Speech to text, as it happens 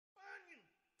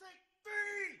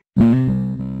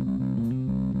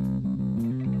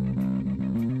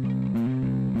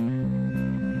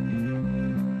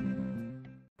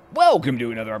Welcome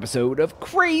to another episode of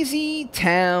Crazy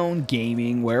Town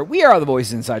Gaming, where we are the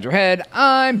voices inside your head.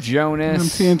 I'm Jonas. I'm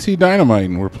TNT Dinomight,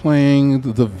 and we're playing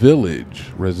The Village,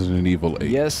 Resident Evil 8.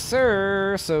 Yes,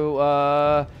 sir.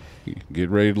 So, Get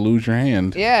ready to lose your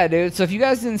hand. yeah, dude. So if you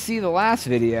guys didn't see the last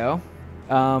video,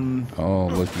 Oh,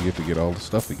 look, you get to get all the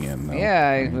stuff again now.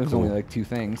 yeah, there's only like 2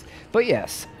 things. But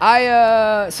yes,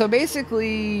 so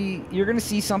basically, you're going to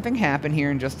see something happen here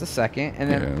in just a second.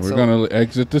 And then Yeah, we're going to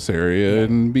exit this area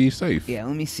and be safe. Yeah,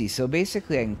 let me see. So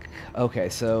basically, okay,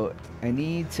 so I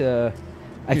need to,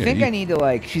 I Yeah, think I need to,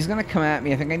 like, she's going to come at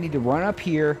me. I think I need to run up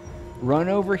here, run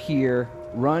over here,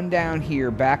 run down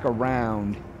here, back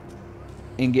around,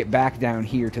 and get back down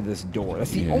here to this door.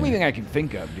 That's the only thing I can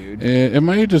think of, dude. It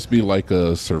might just be like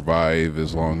a survive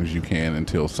as long as you can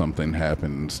until something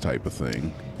happens type of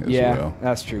thing as well.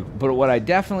 That's true. But what I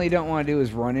definitely don't want to do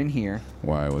is run in here.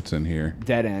 Why? What's in here?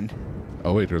 Dead end.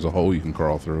 Oh, wait, there's a hole you can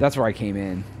crawl through. That's where I came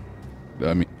in.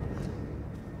 I mean...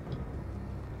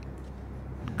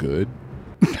 Good.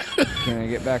 Can I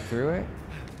get back through it?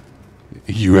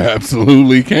 You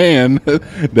absolutely can.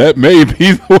 That may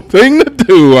be the thing to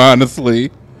do,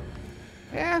 honestly.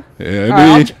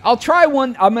 Yeah. I'll try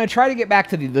one. I'm going to try to get back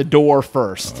to the door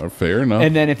first. Fair enough.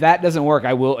 And then if that doesn't work,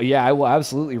 I will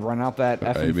absolutely run out that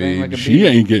effing thing like a she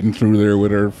ain't getting through there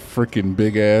with her freaking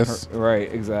big ass.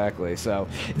 Right, exactly. So,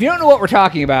 if you don't know what we're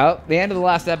talking about, the end of the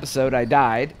last episode, I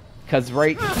died. Because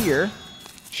right here,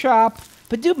 chop.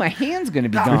 But dude, my hand's going to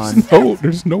be gone.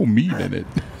 There's no meat in it.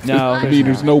 No.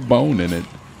 There's no bone in it.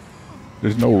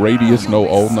 There's no radius, no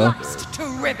ulna.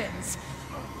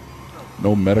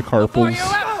 No metacarpals.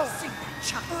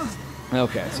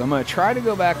 Okay, so I'm going to try to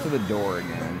go back to the door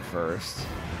again first.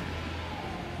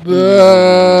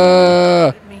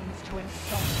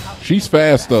 She's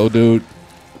fast though, dude.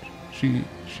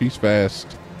 She's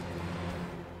fast.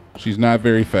 She's not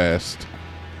very fast.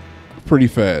 Pretty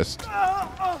fast.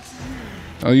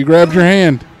 Oh, you grabbed your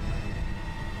hand.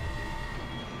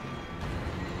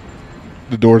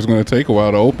 The door's going to take a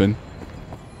while to open.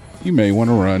 You may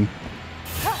want to run.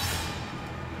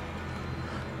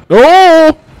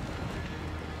 Oh!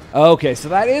 Okay, so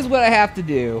that is what I have to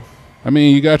do. I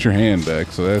mean, you got your hand back,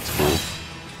 so that's cool.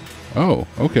 Oh,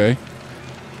 okay.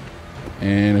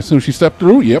 And as soon as she stepped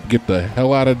through, yep, get the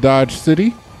hell out of Dodge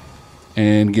City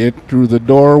and get through the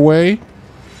doorway.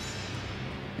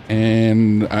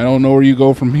 And I don't know where you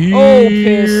go from here. Oh,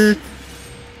 piss.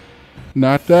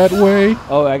 Not that way.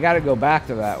 Oh, I got to go back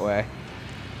to that way.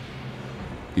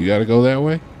 You got to go that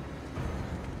way?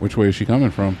 Which way is she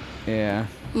coming from? Yeah.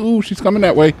 Ooh, she's coming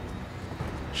that way.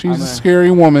 She's a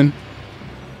scary woman.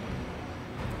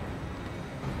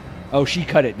 Oh, she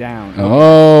cut it down. Okay.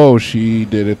 Oh, she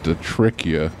did it to trick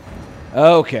you.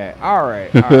 Okay. All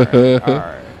right. All right. All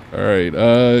right.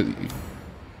 All right.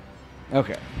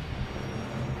 Okay.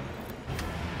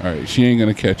 All right. She ain't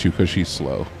gonna catch you because she's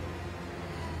slow.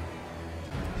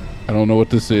 I don't know what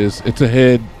this is. It's a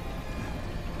head.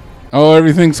 Oh,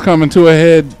 everything's coming to a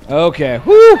head. Okay.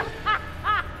 Whoo!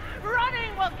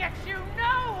 Running will get you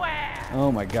nowhere.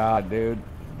 Oh my God, dude.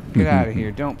 Get out of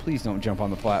here. Please don't jump on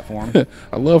the platform.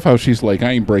 I love how she's like,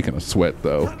 I ain't breaking a sweat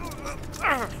though.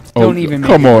 Don't even make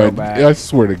come it go on. back. I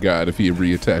swear to God, if he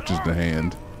reattaches the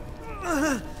hand.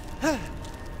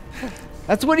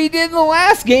 That's what he did in the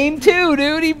last game too,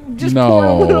 dude. He just poured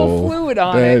a little fluid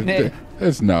on it.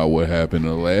 That's not what happened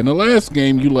in the last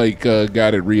game. You like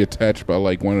got it reattached by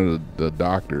like one of the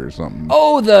doctor or something.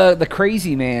 Oh, the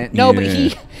crazy man. No, but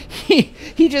Yeah.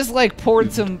 he just like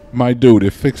poured some. My dude,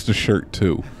 it fixed the shirt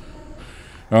too.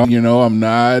 You know, I'm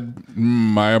not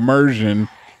my immersion.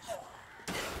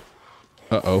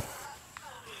 Uh-oh.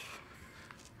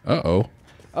 Uh-oh.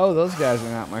 Oh, those guys are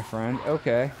not my friend.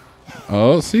 Okay.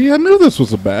 Oh, see, I knew this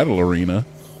was a battle arena.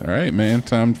 All right, man.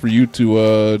 Time for you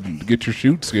to get your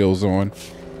shoot skills on.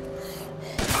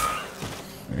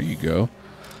 There you go.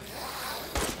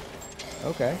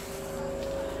 Okay.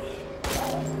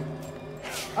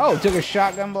 Oh, took a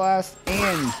shotgun blast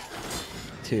and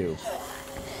 2.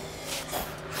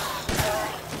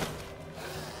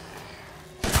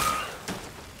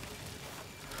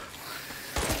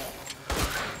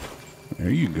 There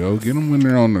you go. Get them when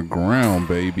they're on the ground,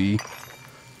 baby.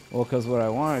 Well, because what I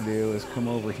want to do is come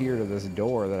over here to this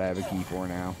door that I have a key for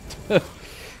now.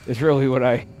 It's really what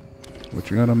I... But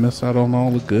you're going to miss out on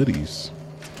all the goodies.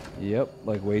 Yep,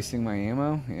 like wasting my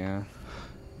ammo? Yeah.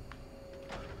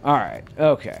 Alright,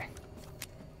 okay.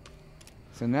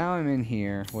 So now I'm in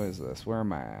here. What is this? Where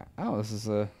am I at? Oh, this is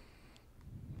a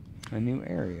new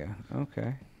area.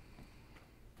 Okay.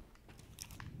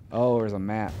 Oh, there's a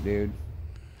map, dude.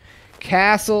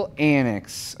 Castle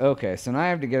Annex. Okay, so now I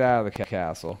have to get out of the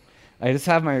castle. I just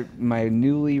have my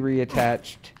newly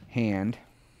reattached hand.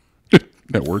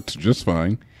 That works just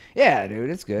fine. Yeah, dude,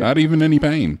 it's good. Not even any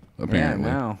pain, apparently.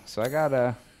 Yeah, no. So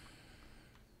I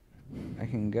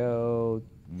can go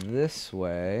this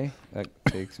way. That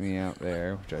takes me out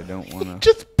there, which I don't want to.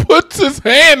 Just puts his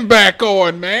hand back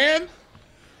on, man.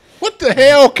 What the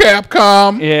hell,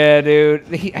 Capcom? Yeah,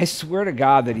 dude. I swear to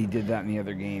God that he did that in the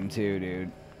other game too,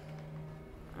 dude.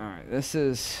 All right, this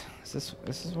is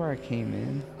where I came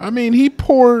in. I mean, he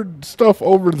poured stuff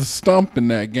over the stump in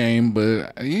that game,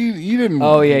 but he didn't.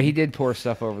 Oh yeah, he did pour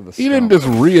stuff over the. He didn't just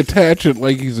reattach it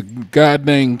like he's a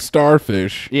goddamn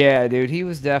starfish. Yeah, dude, he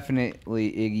was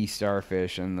definitely Iggy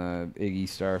Starfish in the Iggy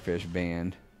Starfish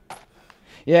band.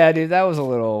 Yeah, dude, that was a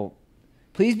little.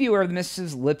 Please be aware the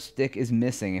Mrs. Lipstick is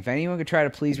missing. If anyone could try to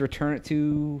please return it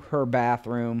to her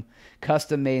bathroom.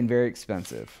 Custom made and very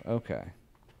expensive. Okay.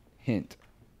 Hint.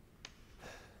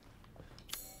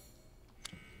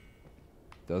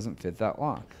 Doesn't fit that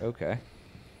lock. Okay.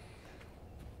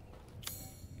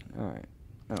 Alright.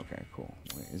 Okay, cool.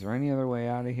 Wait, is there any other way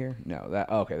out of here? No,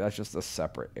 okay, that's just a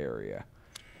separate area.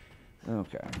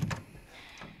 Okay.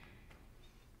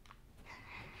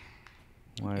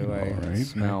 Why do I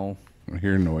smell? I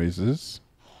hear noises.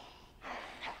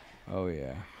 Oh,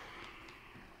 yeah.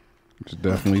 There's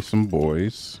definitely some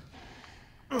boys.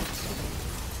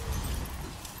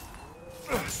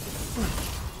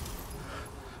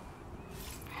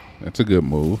 That's a good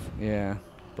move. Yeah.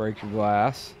 Break your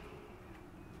glass.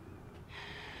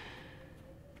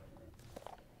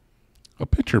 A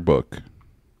picture book.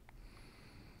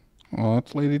 Oh,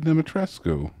 it's Lady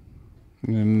Dimitrescu.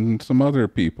 And some other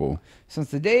people. Since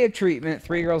the day of treatment,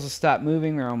 3 girls have stopped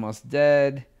moving. They're almost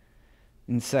dead.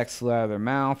 Insects flew out of their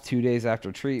mouth. 2 days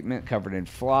after treatment, covered in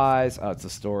flies. Oh, it's a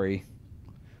story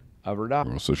of her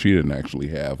doctor. So she didn't actually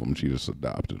have them. She just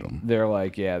adopted them. They're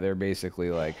like, yeah, they're basically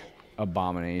like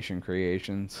abomination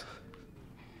creations.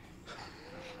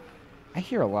 I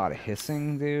hear a lot of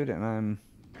hissing, dude, and I'm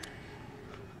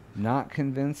not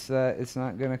convinced that it's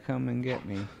not going to come and get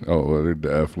me. Oh, well, they're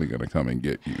definitely going to come and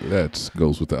get you. That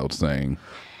goes without saying.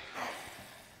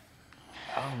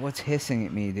 Oh, what's hissing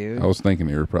at me, dude? I was thinking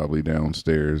they were probably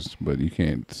downstairs, but you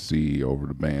can't see over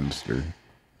the banister.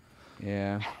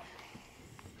 Yeah.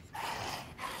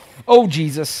 Oh,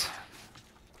 Jesus.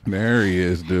 There he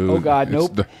is, dude. Oh, God,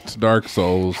 nope. It's Dark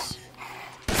Souls.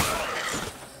 I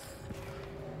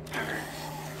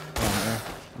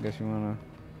guess you want to...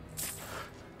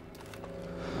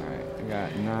 Alright, I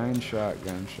got 9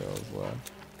 shotgun shells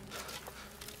left.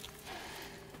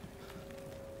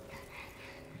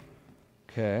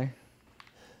 Okay.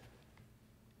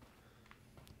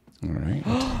 All right.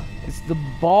 It's the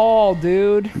ball,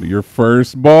 dude. Your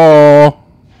first ball.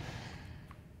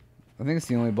 I think it's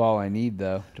the only ball I need,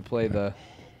 though, to play the...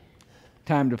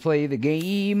 Time to play the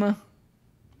game. Yeah,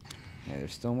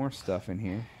 there's still more stuff in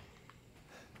here.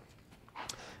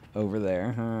 Over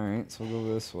there. Alright, so we'll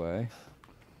go this way.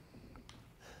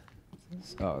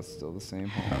 Oh, it's still the same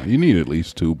hole. You need at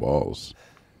least 2 balls.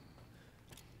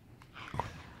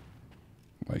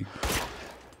 Like,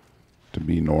 to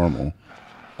be normal.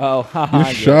 Oh, haha.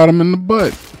 You shot him in the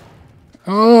butt.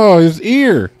 Oh, his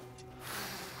ear.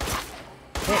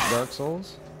 What's up, Dark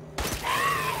Souls?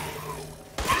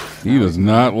 He does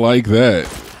not like that.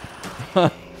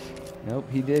 Nope,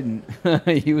 he didn't.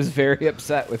 He was very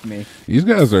upset with me. These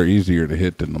guys are easier to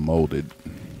hit than the molded.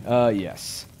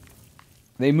 Yes.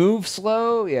 They move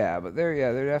slow, yeah, but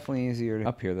they're definitely easier to...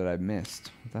 Up here that I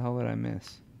missed. What the hell did I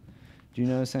miss? Do you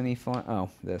notice any fun? Oh,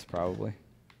 this probably.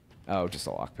 Oh, just a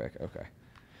lockpick. Okay.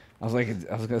 I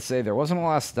was gonna say there wasn't a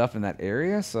lot of stuff in that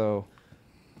area, so.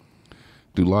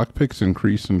 Do lockpicks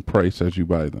increase in price as you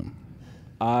buy them?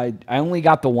 I only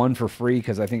got the one for free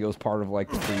because I think it was part of like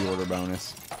the pre-order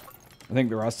bonus. I think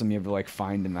the rest of them you have to like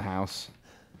find in the house,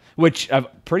 which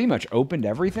I've pretty much opened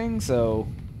everything, so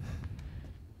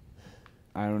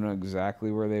I don't know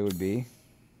exactly where they would be.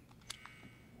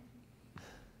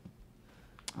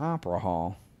 Opera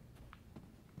Hall.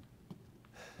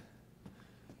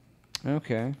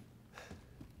 Okay.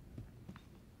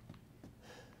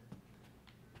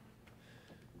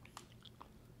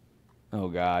 Oh,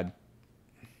 God.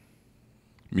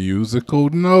 Musical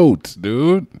notes,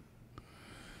 dude.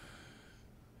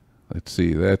 Let's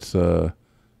see. That's All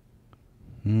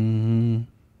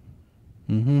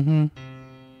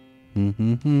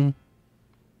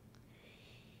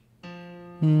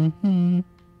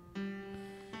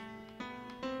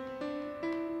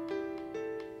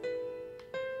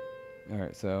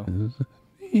right, so there's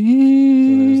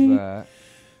that.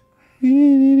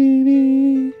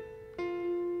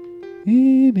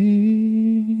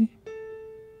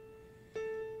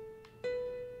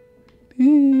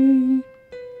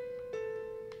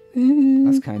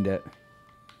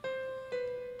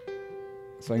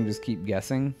 So I can just keep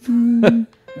guessing.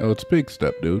 Oh, it's Big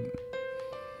Step, dude.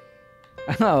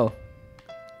 Oh.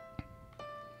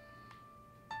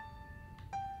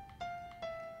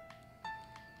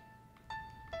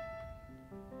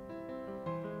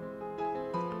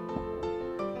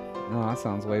 Oh, that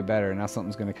sounds way better. Now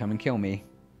something's going to come and kill me.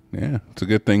 Yeah, it's a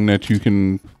good thing that you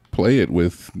can play it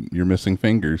with your missing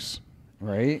fingers.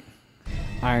 Right?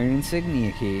 Iron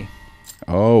insignia key.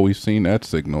 Oh, we've seen that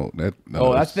signal.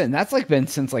 That's like been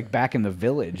since like back in the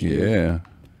village. Dude. Yeah.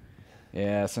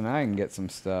 Yeah, so now I can get some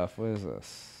stuff. What is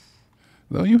this?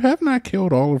 Though you have not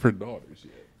killed all of her daughters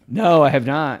yet. No, I have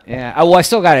not. Yeah. Oh, well, I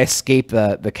still got to escape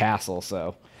the castle,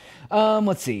 so.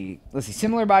 Let's see.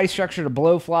 Similar body structure to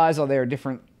blowflies, although there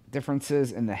are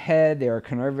differences in the head. They are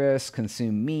carnivorous,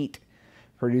 consume meat,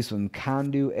 produce when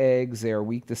condu eggs. They are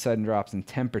weak to sudden drops in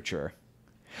temperature.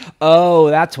 Oh,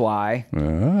 that's why.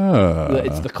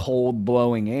 It's the cold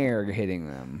blowing air hitting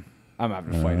them. I'm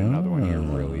having to fight another one here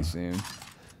really soon.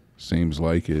 Seems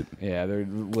like it. Yeah, they're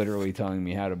literally telling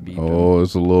me how to beat them. Oh,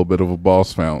 it's a little bit of a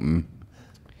boss fountain.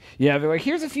 Yeah, they're like,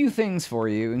 here's a few things for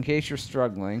you in case you're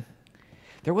struggling.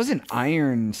 There was an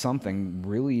iron something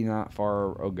really not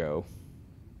far ago.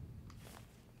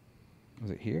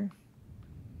 Was it here?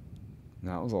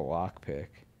 No, it was a lockpick.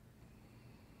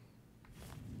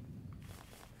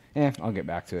 I'll get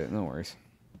back to it. No worries.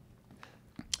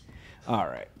 All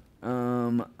right.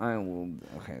 I will.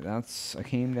 Okay, I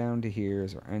came down to here.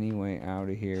 Is there any way out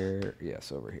of here?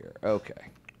 Yes, over here. Okay.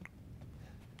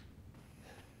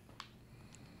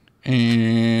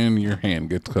 And your hand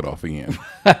gets cut off again.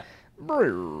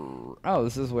 Oh,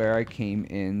 this is where I came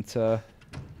into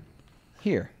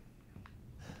here.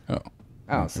 Oh.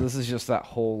 Oh, okay. so this is just that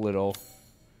whole little.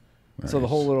 Nice. So the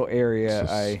whole little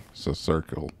area, it's a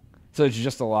circle. So it's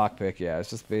just a lockpick, yeah. It's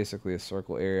just basically a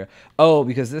circle area. Oh,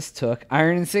 because this took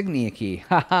iron insignia key.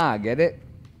 Haha, get it?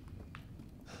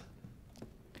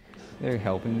 They're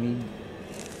helping me.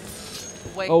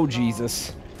 Wait, Oh,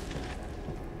 Jesus.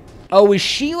 Oh, is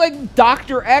she like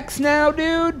Dr. X now,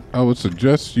 dude? I would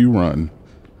suggest you run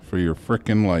for your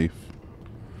frickin' life.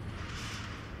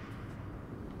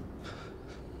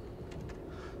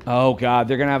 Oh, God.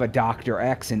 They're going to have a Dr.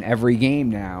 X in every game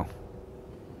now.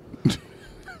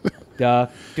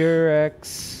 Dr.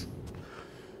 X.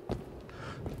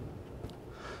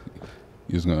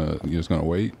 You just gonna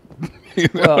wait?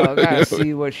 Well, I gotta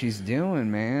see what she's doing,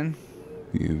 man.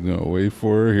 You're gonna wait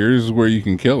for her. Here's where you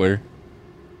can kill her.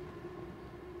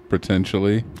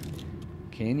 Potentially.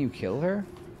 Can you kill her?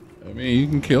 I mean, you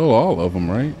can kill all of them,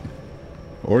 right?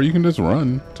 Or you can just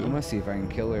run. I'm gonna see if I can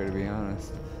kill her, to be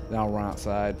honest. Then I'll run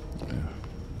outside.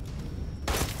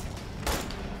 Yeah.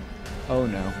 Oh,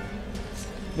 no.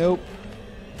 Nope.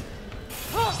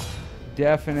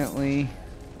 Definitely.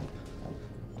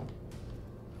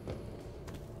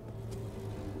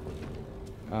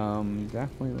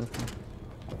 Definitely looking.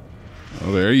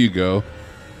 Oh, there you go.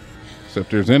 Except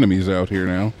there's enemies out here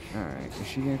now. Alright, is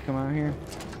she gonna come out here?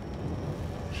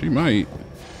 She might.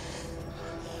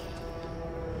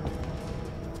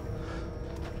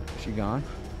 Is she gone?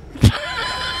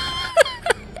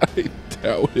 I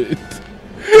doubt it.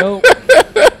 Nope.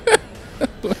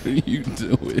 What are you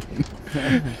doing?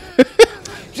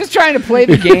 Just trying to play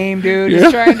the game, dude.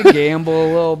 Just trying to gamble a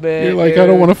little bit. You're like, dude. I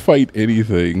don't want to fight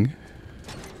anything.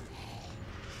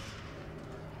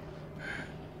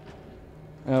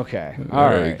 Okay. All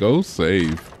Alright. right, go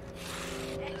save.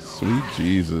 Sweet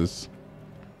Jesus.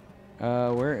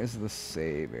 Where is the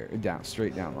save area?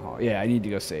 Straight down the hall. Yeah, I need to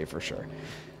go save for sure.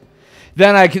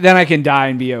 Then I can die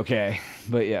and be okay.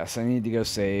 But yes, I need to go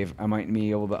save. I might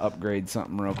be able to upgrade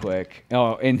something real quick.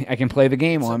 Oh, and I can play the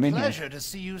game while I'm in here. It's a pleasure to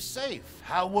see you safe.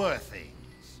 How were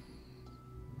things?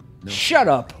 Shut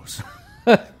up.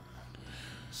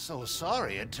 So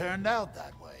sorry it turned out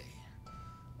that way.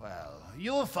 Well,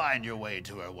 you'll find your way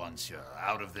to her once you're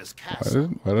out of this castle.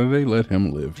 Why did they let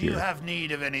him live Do you here? have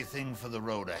need of anything for the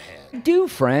road ahead? Do,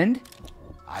 friend.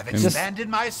 I've expanded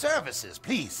my services.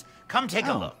 Please, come take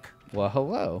a look. Well,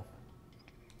 hello.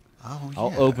 Oh,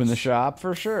 I'll open the shop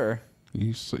for sure.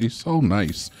 He's so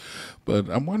nice, but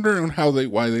I'm wondering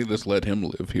why they just let him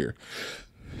live here.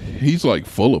 He's like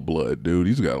full of blood, dude.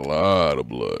 He's got a lot of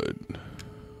blood.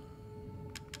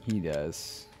 He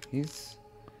does.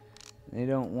 They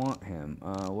don't want him.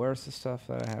 Where's the stuff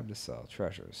that I have to sell?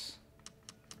 Treasures.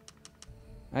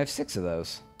 I have 6 of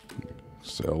those.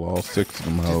 Sell all 6 of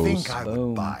them To hoes. think I Boom.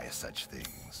 would buy such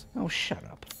things. Oh, shut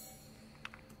up.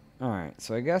 Alright,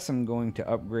 so I guess I'm going to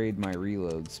upgrade my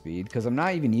reload speed, because I'm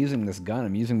not even using this gun,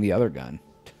 I'm using the other gun.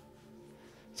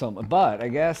 So, but, I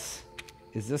guess,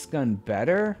 is this gun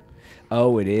better?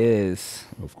 Oh, it is.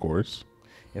 Of course.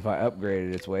 If I upgrade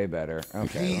it, it's way better.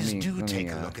 Okay, Please do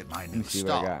take a look at my let new me see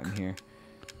what I got in stock. here.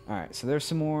 All right, so there's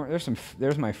some more.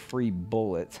 There's my free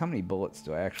bullets. How many bullets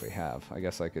do I actually have? I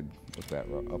guess I could look that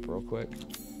up real quick.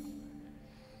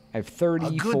 I have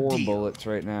 34 deal, bullets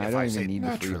right now. I if don't I even say need the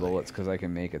free naturally. bullets because I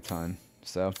can make a ton.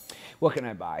 So, what can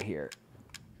I buy here?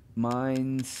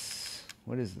 Mine's...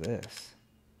 What is this?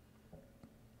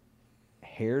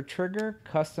 Hair trigger?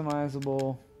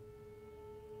 Customizable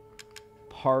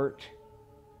part.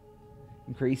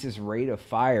 Increases rate of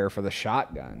fire for the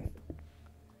shotgun.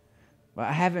 But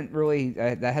I haven't really...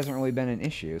 that hasn't really been an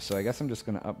issue, so I guess I'm just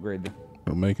going to upgrade the...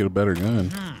 It'll make it a better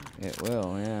gun. It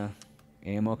will, yeah.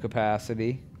 Ammo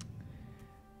capacity.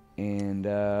 And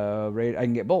rate... I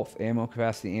can get both. Ammo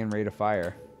capacity and rate of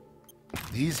fire.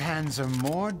 These hands are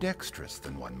more dexterous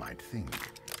than one might think.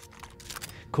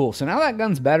 Cool. So now that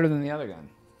gun's better than the other gun.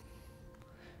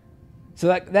 So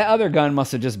that other gun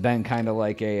must have just been kind of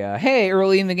like a, hey,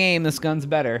 early in the game, this gun's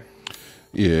better.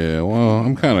 Yeah, well,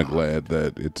 I'm kind of glad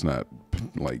that it's not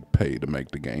like pay to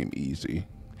make the game easy.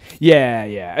 Yeah,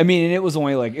 yeah. I mean, and it was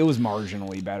only like, it was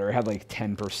marginally better. It had like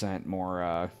 10%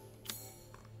 more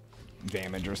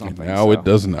damage or something. Now so. it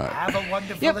does not. Have a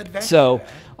wonderful Yep. adventure. So,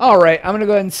 all right, I'm going to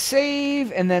go ahead and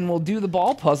save, and then we'll do the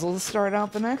ball puzzle to start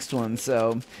out the next one.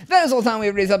 So, that is all the time we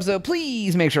have for today's episode.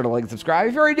 Please make sure to like and subscribe.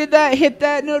 If you already did that, hit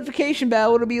that notification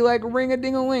bell. It'll be like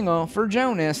ring-a-ding-a-ling-a for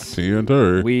Jonas. See you in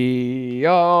third. We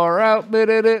are out.